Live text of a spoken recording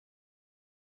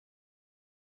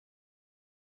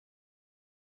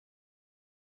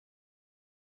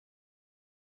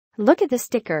Look at the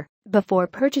sticker before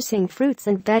purchasing fruits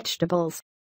and vegetables.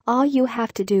 All you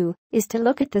have to do is to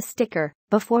look at the sticker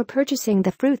before purchasing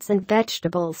the fruits and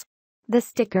vegetables. The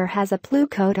sticker has a PLU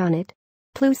code on it.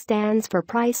 PLU stands for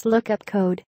Price Lookup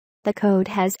Code. The code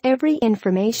has every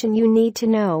information you need to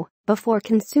know before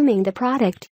consuming the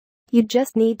product. You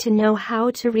just need to know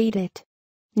how to read it.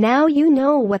 Now you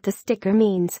know what the sticker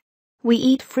means. We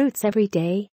eat fruits every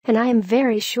day, and I am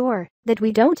very sure that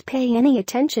we don't pay any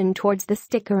attention towards the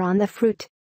sticker on the fruit.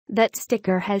 That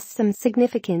sticker has some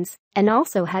significance and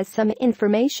also has some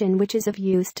information which is of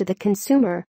use to the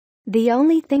consumer. The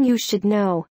only thing you should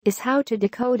know is how to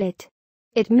decode it.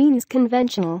 It means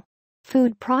conventional.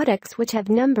 Food products which have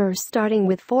numbers starting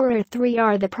with 4 or 3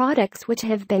 are the products which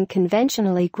have been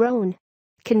conventionally grown.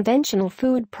 Conventional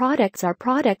food products are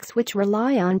products which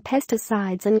rely on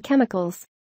pesticides and chemicals.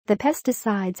 The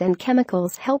pesticides and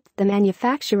chemicals help the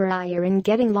manufacturer in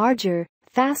getting larger,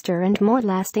 faster and more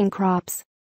lasting crops.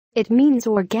 It means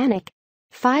organic.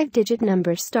 5-digit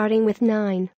number starting with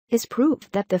 9 is proof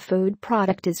that the food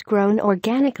product is grown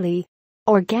organically.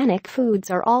 Organic foods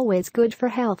are always good for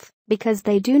health because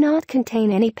they do not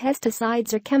contain any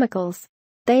pesticides or chemicals.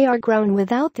 They are grown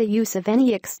without the use of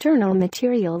any external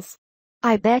materials.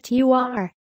 I bet you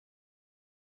are.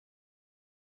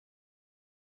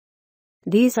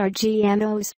 These are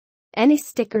GMOs. Any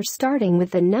sticker starting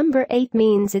with the number 8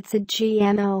 means it's a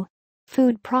GMO.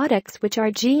 Food products which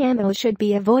are GMO should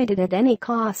be avoided at any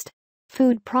cost.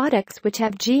 Food products which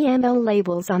have GMO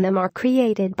labels on them are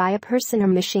created by a person or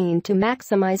machine to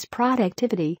maximize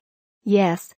productivity.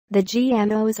 Yes, the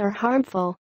GMOs are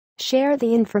harmful. Share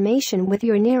the information with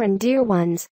your near and dear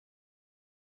ones.